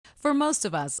For most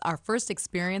of us, our first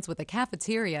experience with a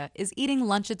cafeteria is eating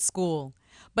lunch at school.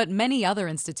 But many other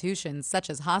institutions, such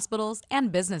as hospitals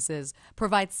and businesses,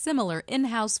 provide similar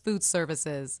in-house food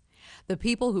services. The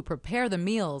people who prepare the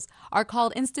meals are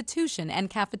called institution and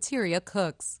cafeteria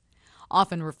cooks.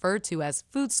 Often referred to as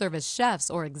food service chefs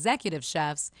or executive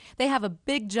chefs, they have a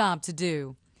big job to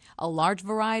do. A large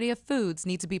variety of foods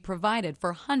need to be provided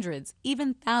for hundreds,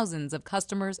 even thousands of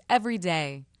customers every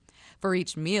day. For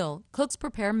each meal, cooks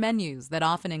prepare menus that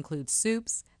often include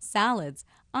soups, salads,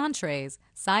 entrees,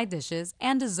 side dishes,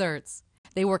 and desserts.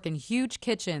 They work in huge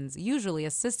kitchens, usually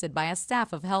assisted by a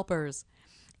staff of helpers.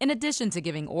 In addition to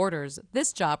giving orders,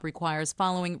 this job requires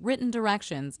following written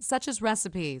directions, such as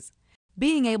recipes.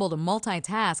 Being able to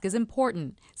multitask is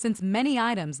important, since many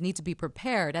items need to be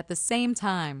prepared at the same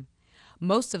time.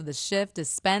 Most of the shift is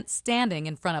spent standing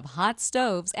in front of hot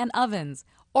stoves and ovens,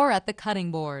 or at the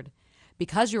cutting board.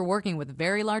 Because you're working with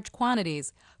very large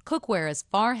quantities, cookware is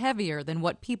far heavier than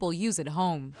what people use at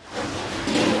home.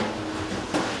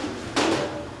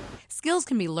 Skills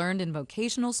can be learned in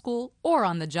vocational school or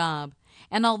on the job.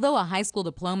 And although a high school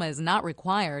diploma is not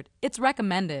required, it's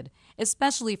recommended,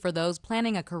 especially for those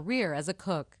planning a career as a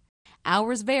cook.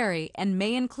 Hours vary and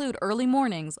may include early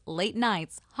mornings, late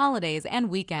nights, holidays,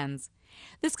 and weekends.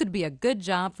 This could be a good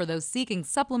job for those seeking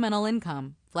supplemental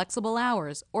income, flexible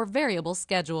hours, or variable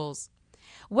schedules.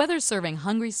 Whether serving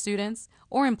hungry students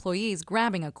or employees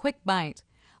grabbing a quick bite,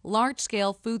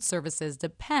 large-scale food services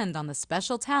depend on the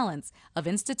special talents of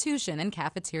institution and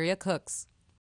cafeteria cooks.